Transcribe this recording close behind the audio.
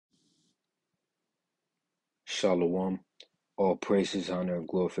Shalom. All praises, honor, and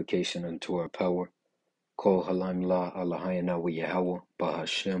glorification unto our power. Kol halam la alahayana wa Yahweh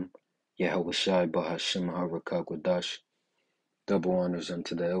Bahashem. Yahweh Shai Bahashem Harakakwadash. Double honors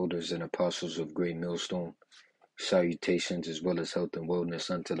unto the elders and apostles of Great Millstone. Salutations as well as health and wellness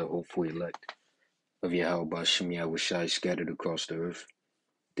unto the hopeful elect of Yahweh Bahashem Yahweh Shai scattered across the earth.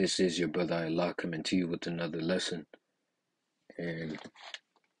 This is your brother Allah coming to you with another lesson. And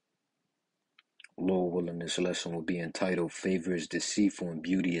Lord willing, this lesson will be entitled Favor is Deceitful and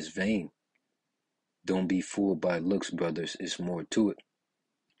Beauty is Vain. Don't be fooled by looks, brothers. It's more to it.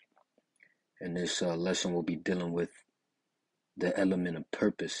 And this lesson will be dealing with the element of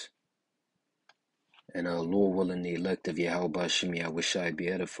purpose. And Lord willing, the elect of Yahweh Bashim, I wish I be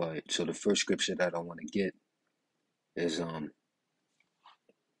edified. So the first scripture that I want to get is,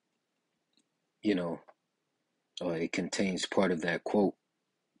 it contains part of that quote.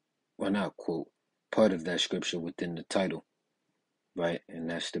 Well, not quote. Part of that scripture within the title, right? And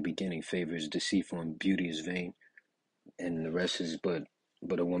that's the beginning. Favor is deceitful and beauty is vain. And the rest is but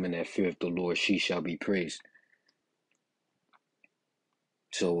a woman that feareth the Lord, she shall be praised.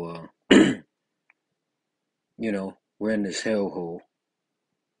 So, we're in this hellhole,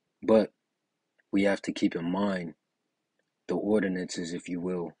 but we have to keep in mind the ordinances, if you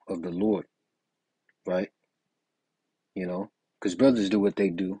will, of the Lord, right? Because brothers do what they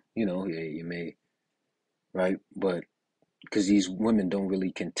do, yeah, you may, right? But because these women don't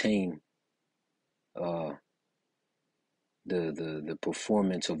really contain the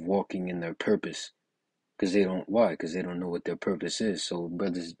performance of walking in their purpose, because they don't, why? Because they don't know what their purpose is. So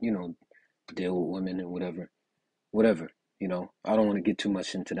brothers, deal with women and whatever, I don't want to get too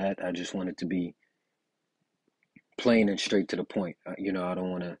much into that. I just want it to be plain and straight to the point. I don't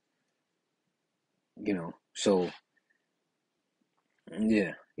want to, so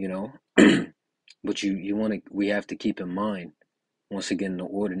yeah, but we have to keep in mind, once again, the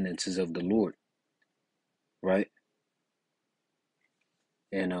ordinances of the Lord, right?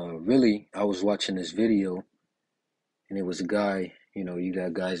 And really, I was watching this video, and it was a guy, you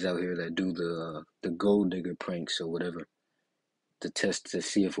got guys out here that do the gold digger pranks or whatever, to test to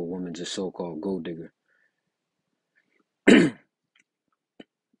see if a woman's a so-called gold digger.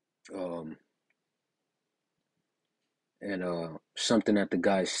 And something that the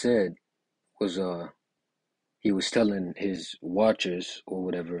guy said was he was telling his watchers or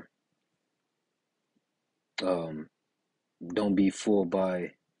whatever, don't be fooled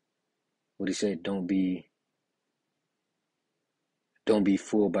by what he said. Don't be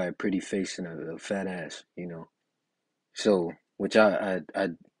fooled by a pretty face and a fat ass, So, which I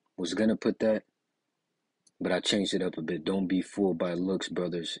was gonna put that, but I changed it up a bit. Don't be fooled by looks,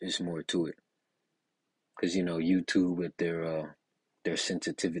 brothers. It's more to it, because YouTube with their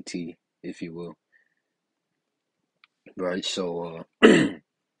sensitivity, if you will, right? So,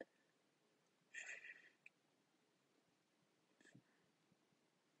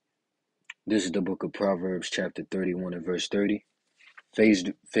 this is the book of Proverbs, chapter 31 and verse 30.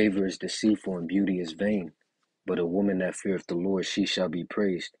 Favor is deceitful and beauty is vain, but a woman that feareth the Lord, she shall be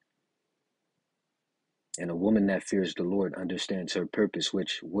praised. And a woman that fears the Lord understands her purpose,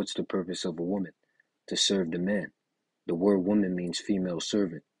 what's the purpose of a woman? To serve the man. The word woman means female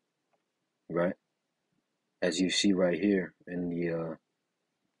servant, right? As you see right here in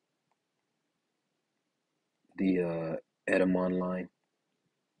the Edamon line,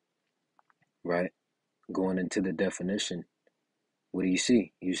 right? Going into the definition, what do you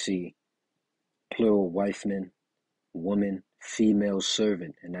see? You see plural wifeman, woman, female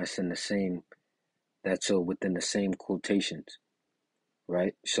servant, and that's within the same quotations,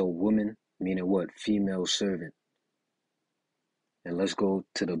 right? So woman meaning what? Female servant. And let's go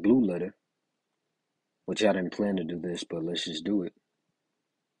to the blue letter, which I didn't plan to do this, but let's just do it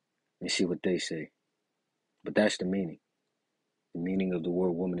and see what they say. But that's the meaning. The meaning of the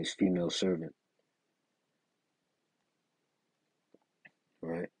word woman is female servant,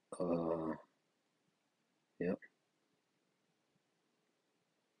 right? Yep.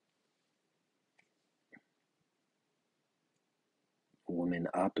 Woman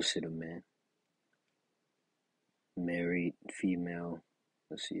opposite of man. Married, female.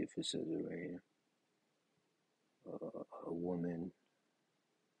 Let's see if it says it right here. A woman,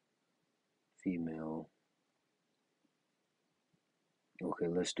 female. Okay,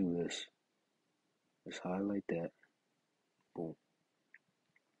 let's do this. Let's highlight that. Boom.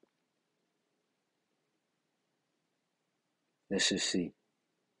 Let's just see.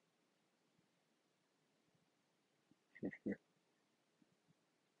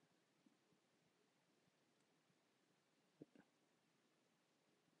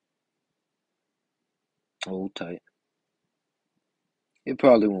 Hold tight. It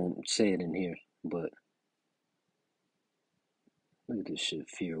probably won't say it in here, but look at this shit.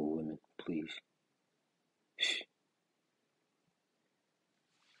 Fear of women, please.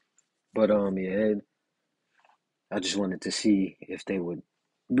 But yeah, I just wanted to see if they would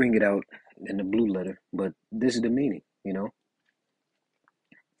bring it out in the blue letter. But this is the meaning,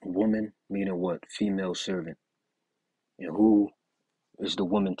 Woman meaning what? Female servant. And who is the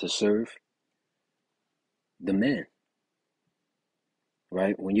woman to serve? The man,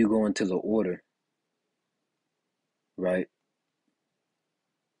 right? When you go into the order, right?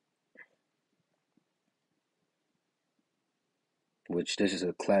 Which this is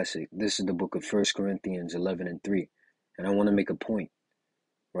a classic. This is the book of 1 Corinthians 11:3. And I want to make a point,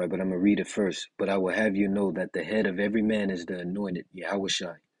 right? But I'm going to read it first. But I will have you know that the head of every man is the anointed,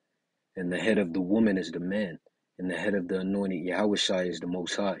 Yahushai. And the head of the woman is the man. And the head of the anointed, Yahushai, is the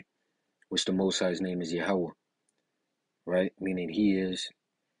Most High, which the Most High's name is Yahweh, right? Meaning he is.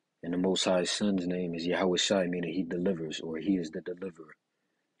 And the Most High's son's name is Yahushai, meaning he delivers, or he is the deliverer,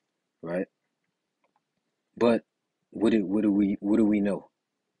 right? But what do we know?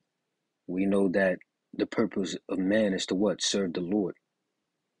 We know that the purpose of man is to what? Serve the Lord,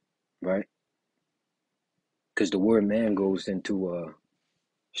 right? Because the word man goes into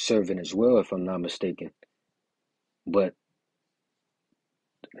servant as well, if I'm not mistaken. But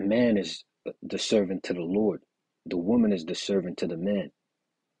man is the servant to the Lord. The woman is the servant to the man,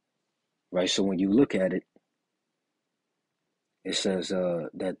 right? So when you look at it, it says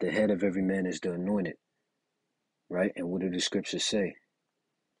that the head of every man is the anointed, right? And what do the scriptures say?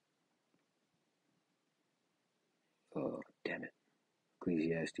 Damn it.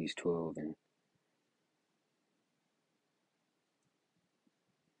 Ecclesiastes 12 and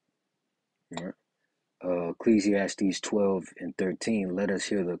Ecclesiastes 12:13. Let us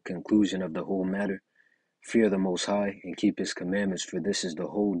hear the conclusion of the whole matter. Fear the Most High and keep His commandments, for this is the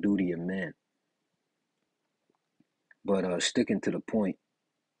whole duty of man. But sticking to the point,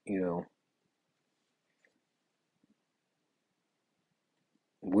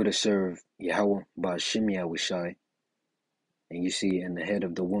 we're to serve Yahweh by Shem Yahushai, and you see, and the head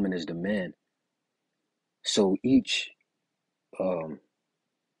of the woman is the man. So each, I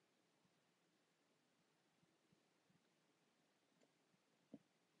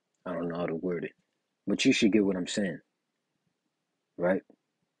don't know how to word it, but you should get what I'm saying, right?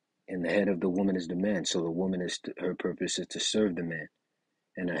 And the head of the woman is the man. So the woman her purpose is to serve the man,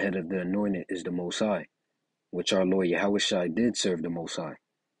 and the head of the anointed is the Most High, which our Lord Yahushai did serve the Most High.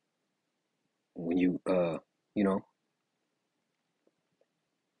 When you know,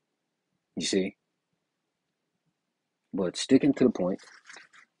 you see. But sticking to the point,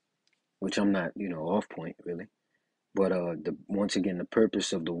 which I'm not, off point really. But once again, the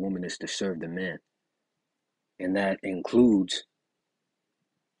purpose of the woman is to serve the man, and that includes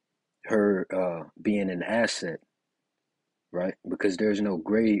her being an asset, right? Because there's no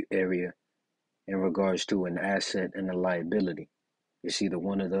gray area in regards to an asset and a liability. It's either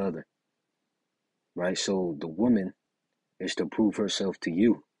one or the other, right? So the woman is to prove herself to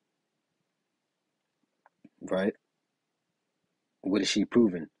you, right? What is she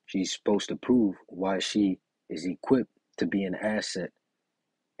proving? She's supposed to prove why she is equipped to be an asset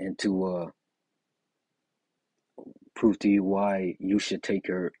and to prove to you why you should take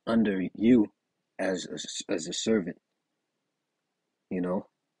her under you as a servant, you know?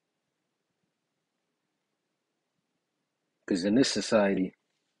 Because in this society,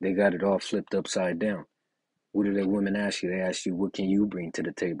 they got it all flipped upside down. What do the women ask you? They ask you, what can you bring to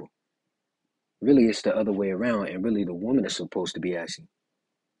the table? Really, it's the other way around, and really the woman is supposed to be asking,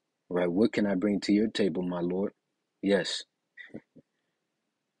 right? What can I bring to your table, my Lord? Yes,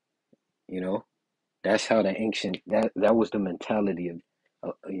 you know? That's how the ancient, that was the mentality of,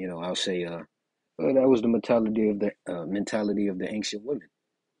 I'll say, well, that was the mentality of the ancient women,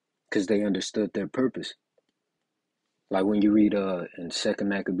 because they understood their purpose. Like when you read in Second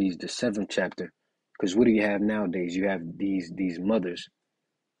Maccabees, the 7th chapter, because what do you have nowadays? You have these mothers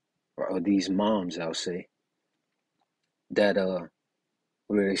or these moms, I'll say, that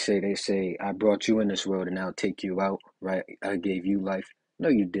what do they say? They say, I brought you in this world and I'll take you out, right? I gave you life. No,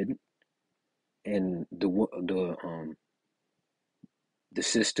 you didn't. And the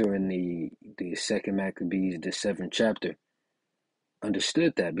sister in the Second Maccabees, the 7th chapter,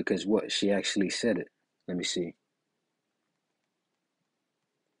 understood that because what? She actually said it. Let me see.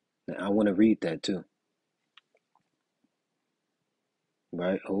 I want to read that too.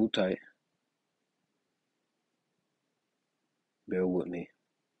 Right? Hold tight. Bear with me.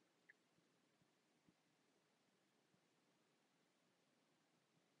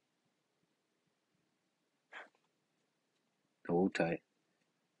 Hold tight.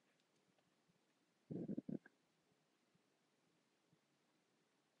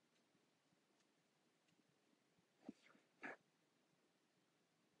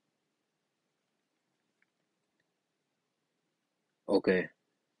 Okay,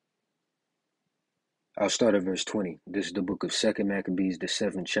 I'll start at verse 20. This is the book of 2nd Maccabees, the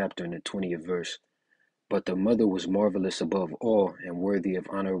 7th chapter, and the 20th verse. But the mother was marvelous above all, and worthy of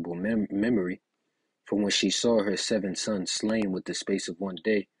honorable memory. For when she saw her 7 sons slain with the space of one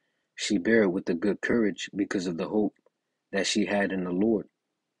day, she bare it with a good courage, because of the hope that she had in the Lord.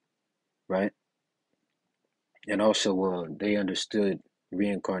 Right? And also, they understood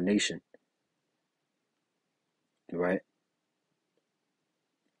reincarnation. Right?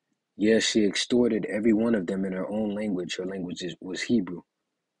 Yes, she extorted every one of them in her own language. Her language was Hebrew,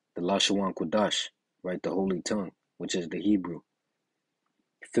 the Lashawan Kodash, right? The holy tongue, which is the Hebrew,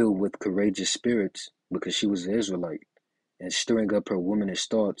 filled with courageous spirits because she was an Israelite, and stirring up her womanish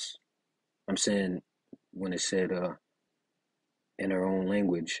thoughts. I'm saying when it said in her own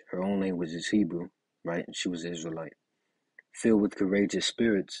language is Hebrew, right? She was an Israelite. Filled with courageous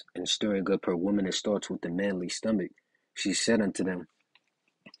spirits, and stirring up her womanish thoughts with a manly stomach, she said unto them,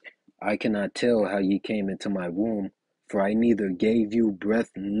 I cannot tell how ye came into my womb, for I neither gave you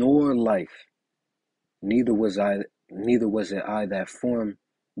breath nor life, neither was it I that formed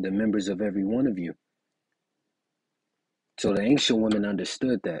the members of every one of you. So the ancient women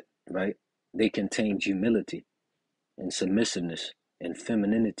understood that, right? They contained humility and submissiveness and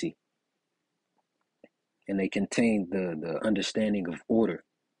femininity, and they contained the understanding of order.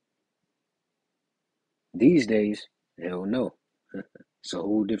 These days, hell no. It's a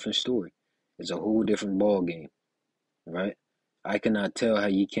whole different story. It's a whole different ball game, right? I cannot tell how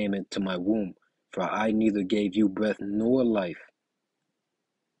ye came into my womb, for I neither gave you breath nor life,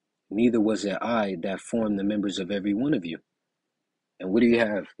 neither was it I that formed the members of every one of you. And what do you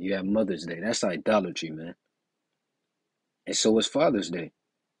have? You have Mother's Day. That's idolatry, man. And so is Father's Day.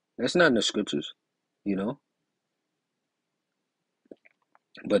 That's not in the scriptures, you know.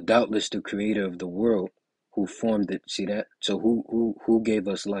 But doubtless the creator of the world who formed it, see that? So who gave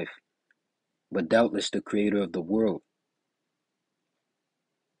us life? But doubtless the creator of the world,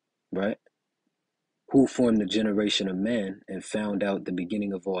 right? Who formed the generation of man and found out the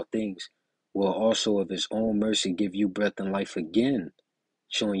beginning of all things, will also of his own mercy give you breath and life again,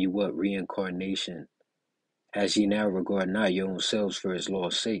 showing you what? Reincarnation. As ye now regard not your own selves for his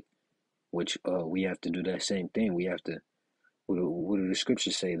law's sake, which we have to do that same thing. We have to, what do the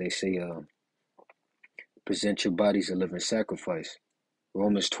scriptures say? They say, present your bodies a living sacrifice.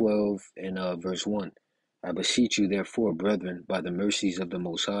 Romans 12 and verse 1. I beseech you, therefore, brethren, by the mercies of the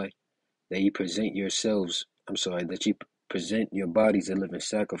Most High, that ye present your bodies a living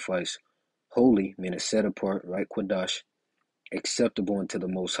sacrifice, holy, meaning set apart, right, Quadash, acceptable unto the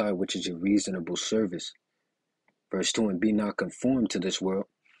Most High, which is your reasonable service. Verse 2, and be not conformed to this world,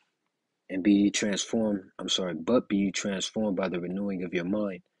 and but be ye transformed by the renewing of your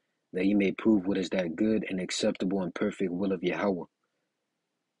mind, that ye may prove what is that good and acceptable and perfect will of Yahweh.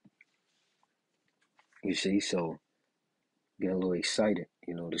 You see, so get a little excited.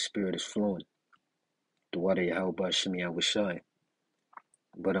 You know, the spirit is flowing. The water Yahweh Bashim Yahushai.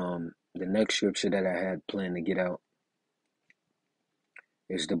 But the next scripture that I had planned to get out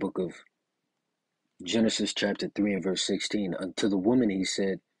is the book of Genesis chapter 3 and verse 16. Unto the woman he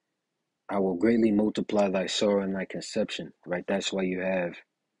said, I will greatly multiply thy sorrow and thy conception. Right? That's why you have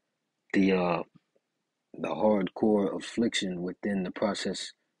the hardcore affliction within the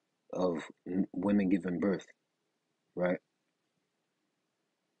process of women giving birth, right?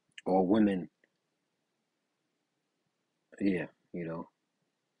 Or women, yeah, you know.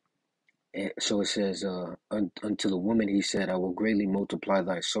 And so it says, unto the woman he said, I will greatly multiply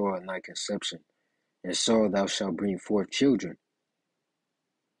thy sorrow and thy conception. And sorrow thou shalt bring forth children,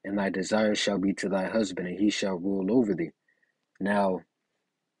 and thy desire shall be to thy husband, and he shall rule over thee. Now,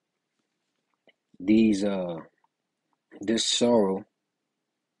 these this sorrow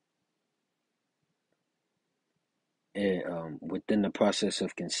within the process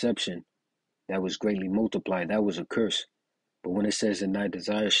of conception that was greatly multiplied, that was a curse. But when it says, and thy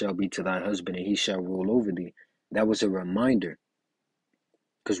desire shall be to thy husband, and he shall rule over thee, that was a reminder.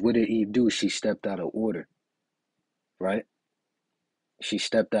 Because what did Eve do? She stepped out of order, right? She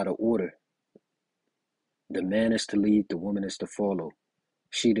stepped out of order. The man is to lead, the woman is to follow.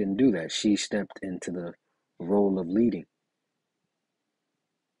 She didn't do that. She stepped into the role of leading.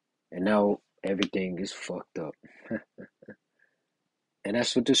 And now everything is fucked up. And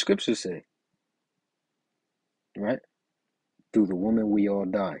that's what the scriptures say, right? Through the woman we all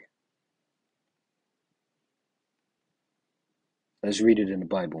die. Let's read it in the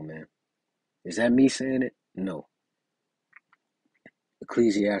Bible, man. Is that me saying it? No.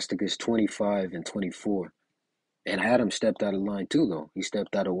 Ecclesiasticus 25 and 24. And Adam stepped out of line too, though. He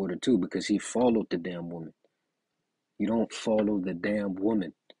stepped out of order too because he followed the damn woman. You don't follow the damn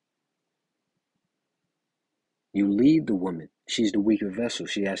woman. You lead the woman. She's the weaker vessel.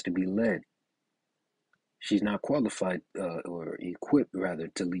 She has to be led. She's not qualified or equipped, rather,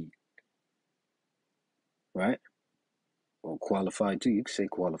 to lead. Right? Or qualified too. You can say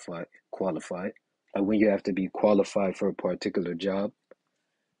qualified. Qualified. Like when you have to be qualified for a particular job.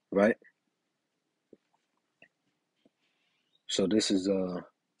 Right? So this is,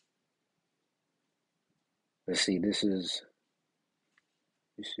 let's see, this is,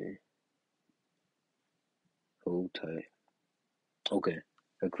 let's see. Hold tight. Okay.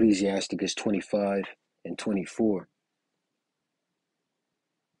 Ecclesiasticus 25 and 24.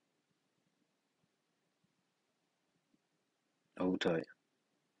 Hold tight.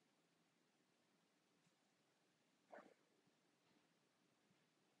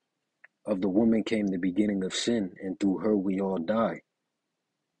 Of the woman came the beginning of sin, and through her we all die.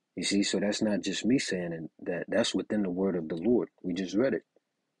 You see, so that's not just me saying it, that's within the word of the Lord. We just read it.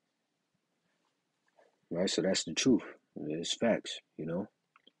 Right? So that's the truth. It's facts, you know.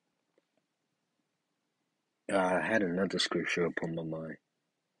 I had another scripture up on my mind.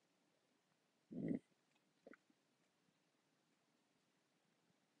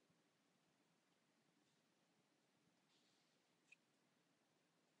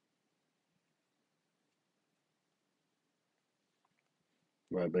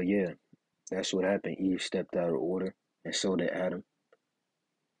 Right, but yeah, that's what happened. Eve stepped out of order, and so did Adam.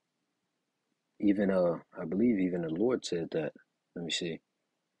 Even I believe even the Lord said that. Let me see.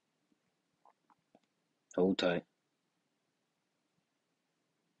 Hold tight.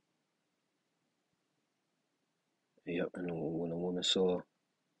 Yep, and when a woman saw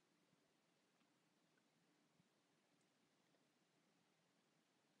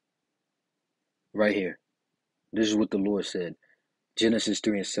right here, this is what the Lord said. Genesis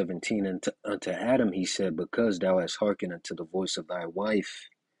 3 and 17, and unto Adam he said, because thou hast hearkened unto the voice of thy wife,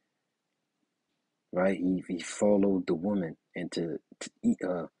 right? He followed the woman into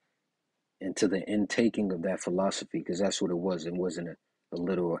the intaking of that philosophy, because that's what it was. It wasn't a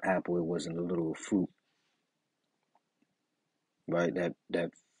literal apple, it wasn't a literal fruit, right? That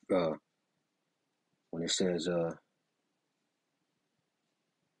when it says, and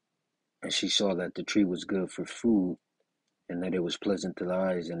she saw that the tree was good for food, and that it was pleasant to the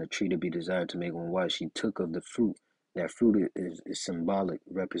eyes, and a tree to be desired to make one wise, she took of the fruit. That fruit is symbolic,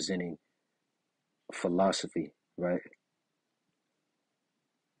 representing philosophy, right?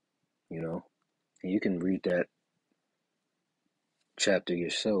 You know, and you can read that chapter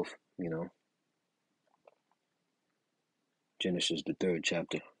yourself, you know, Genesis, the third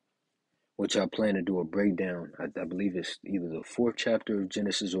chapter, which I plan to do a breakdown. I believe it's either the fourth chapter of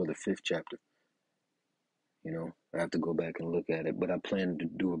Genesis or the fifth chapter. You know, I have to go back and look at it, but I plan to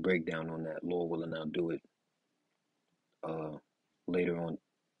do a breakdown on that. Lord willing, I'll do it uh, later on,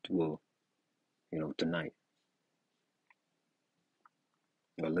 well, you know, tonight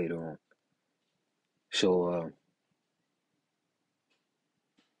or later on. So,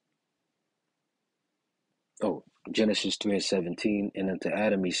 oh, Genesis 3 and 17, and unto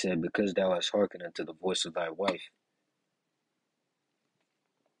Adam he said, because thou hast hearkened unto the voice of thy wife,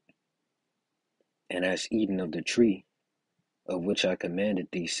 and hast eaten of the tree of which I commanded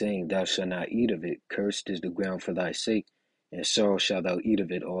thee, saying, thou shalt not eat of it, cursed is the ground for thy sake, and sorrow shalt thou eat of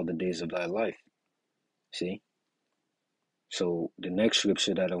it all the days of thy life. See? So the next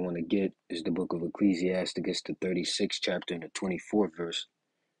scripture that I want to get is the book of Ecclesiasticus, the 36th chapter and the 24th verse.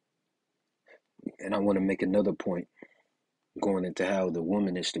 And I want to make another point going into how the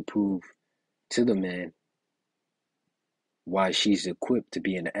woman is to prove to the man why she's equipped to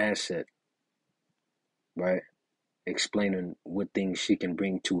be an asset, right? Explaining what things she can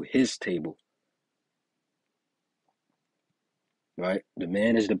bring to his table, right? The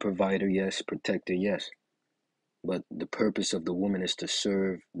man is the provider, yes, protector, yes. But the purpose of the woman is to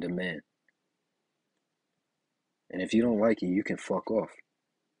serve the man. And if you don't like it, you can fuck off.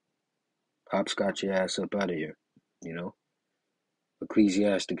 Hopscotch your ass up out of here, you know?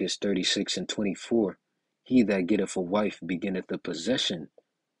 Ecclesiasticus 36 and 24. He that getteth a wife beginneth the possession,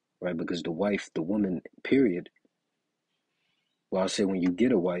 right? Because the wife, the woman, period. Well, I'll say when you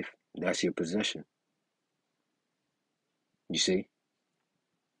get a wife, that's your possession. You see?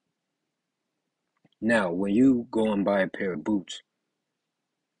 Now, when you go and buy a pair of boots,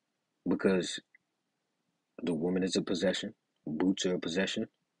 because the woman is a possession, boots are a possession.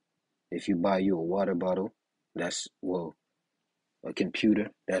 If you buy you a water bottle, that's, well, A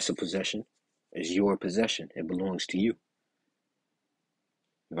computer, that's a possession. It's your possession. It belongs to you,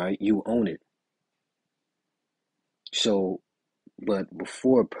 right? You own it. So, but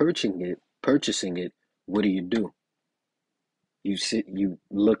before purchasing it, what do? You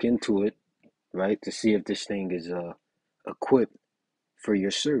look into it, right, to see if this thing is equipped for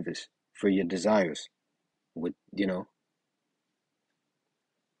your service, for your desires. With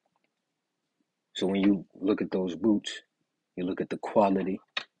so when you look at those boots, you look at the quality,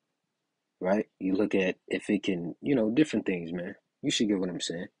 right? You look at if it can, different things, man. You should get what I'm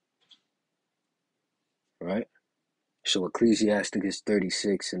saying, right? So Ecclesiasticus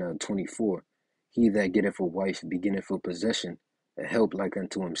 36 and 24, he that getteth a wife beginneth a possession, a help like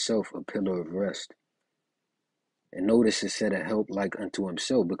unto himself, a pillar of rest. And notice it said a help like unto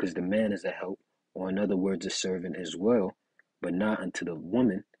himself, because the man is a help, or in other words, a servant as well, but not unto the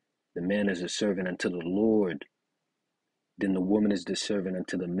woman. The man is a servant unto the Lord. Then the woman is the servant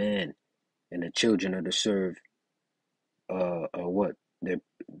unto the man, and the children are to serve. What the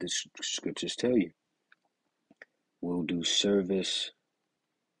scriptures tell you will do service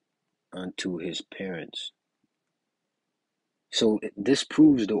unto his parents. So this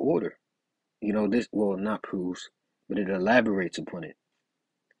proves the order. This, well, not proves, but it elaborates upon it,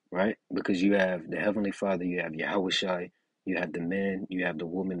 right? Because you have the Heavenly Father, you have Yahushai, you have the man, you have the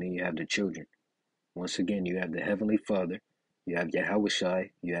woman, and you have the children. Once again, you have the Heavenly Father, you have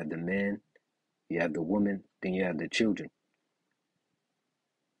Yahushai, you have the man, you have the woman, then you have the children,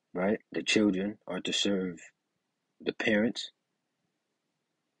 right? The children are to serve the parents,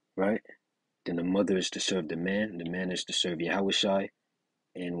 right? Then the mother is to serve the man is to serve Yahushai.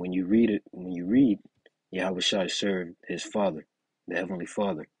 And when you read, Yahushai served his father, the Heavenly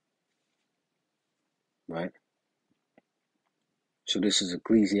Father, right? So this is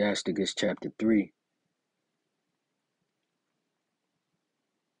Ecclesiasticus chapter 3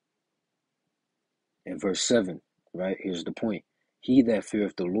 and verse 7, right? Here's the point. He that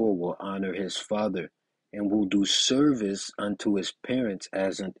feareth the Lord will honor his father and will do service unto his parents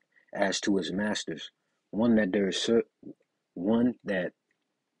as to his masters. One that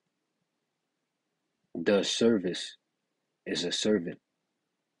does service is a servant,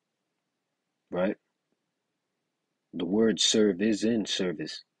 right? The word serve is in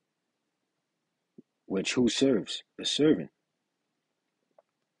service, which who serves? A servant.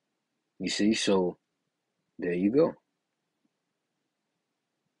 You see, so there you go.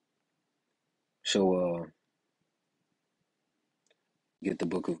 So get the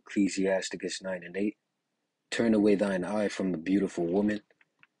book of Ecclesiasticus 9 and 8. Turn away thine eye from a beautiful woman.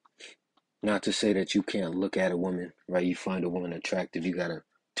 Not to say that you can't look at a woman, right? You find a woman attractive, you gotta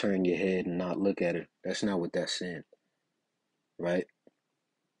turn your head and not look at her. That's not what that's saying, right?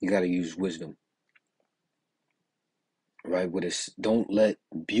 You gotta use wisdom, right? Don't let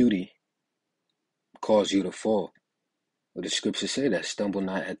beauty cause you to fall. But the scriptures say that stumble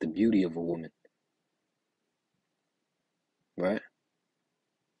not at the beauty of a woman, right?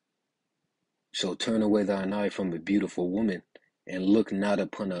 So turn away thine eye from a beautiful woman and look not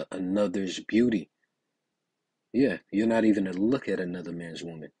upon another's beauty. Yeah, you're not even to look at another man's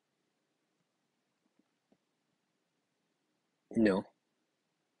woman. No.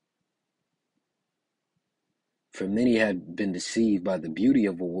 For many have been deceived by the beauty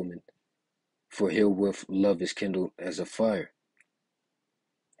of a woman, for herewith love is kindled as a fire.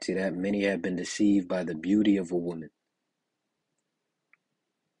 See that? Many have been deceived by the beauty of a woman.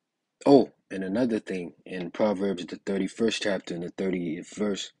 Oh, and another thing, in Proverbs, the 31st chapter, and the 30th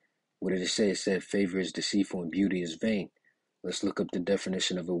verse, what did it say? It said, favor is deceitful and beauty is vain. Let's look up the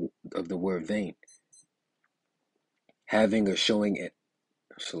definition of the word vain. Having or showing it.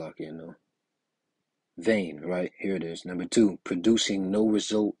 Salakia, no. Vain, right? Here it is. Number 2, producing no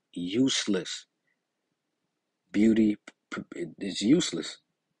result, useless. Beauty is useless,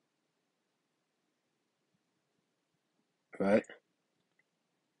 right?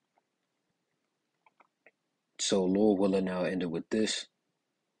 So, Lord willing, I'll end it with this.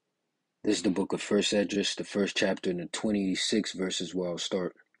 This is the book of First Esdras, the first chapter, and the 26 verses where I'll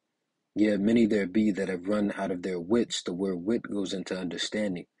start. Yeah, many there be that have run out of their wits. The word wit goes into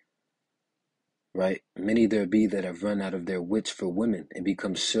understanding, right? Many there be that have run out of their wits for women and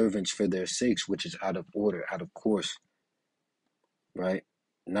become servants for their sakes, which is out of order, out of course, right?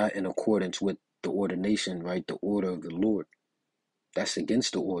 Not in accordance with the ordination, right? The order of the Lord. That's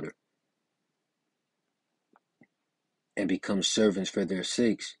against the order. And become servants for their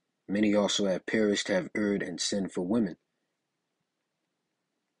sakes. Many also have perished, have erred, and sinned for women.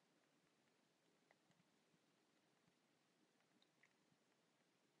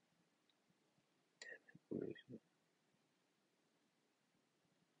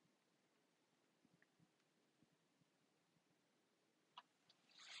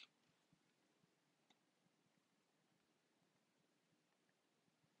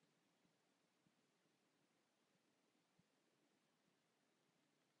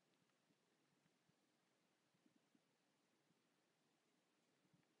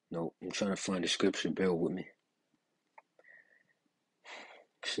 No, I'm trying to find the scripture. Bear with me.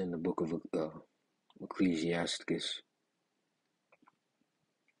 It's in the book of Ecclesiasticus.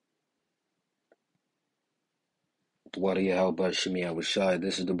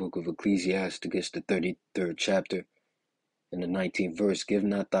 This is the book of Ecclesiasticus, the 33rd chapter, in the 19th verse. Give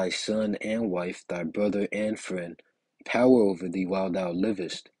not thy son and wife, thy brother and friend, power over thee while thou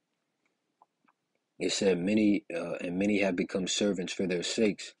livest. It said, many have become servants for their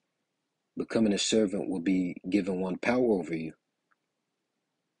sakes. Becoming a servant will be given one power over you,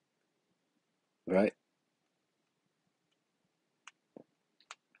 right?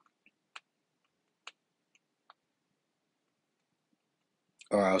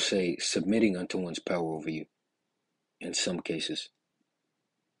 Or I'll say submitting unto one's power over you in some cases,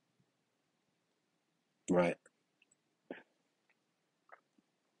 right?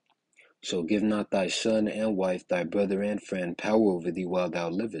 So give not thy son and wife, thy brother and friend, power over thee while thou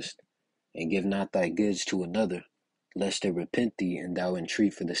livest, and give not thy goods to another, lest they repent thee and thou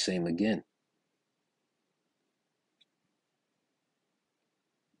entreat for the same again.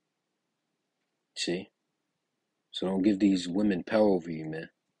 See? So don't give these women power over you, man.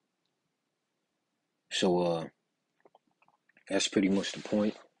 So that's pretty much the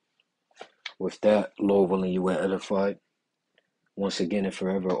point. With that, Lord willing, you were edified. Once again and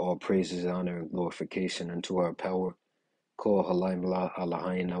forever, all praises, honor, and glorification unto our power. Call Halayim La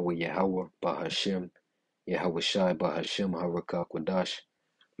Alahayna wa Yahweh Bahashim, Yahweh Shai Bahashim Harakak Wadash.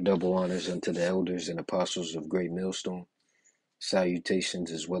 Double honors unto the elders and apostles of Great Millstone.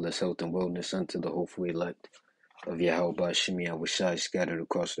 Salutations as well as health and wellness unto the hopeful elect of Yahweh Bahashim Yahweh Shai scattered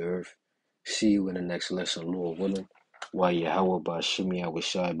across the earth. See you in the next lesson, Lord willing. Wa Yahweh Bahashim Yahweh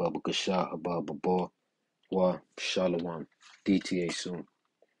Shai Babakashah Abba Wa Shalom. DTA soon.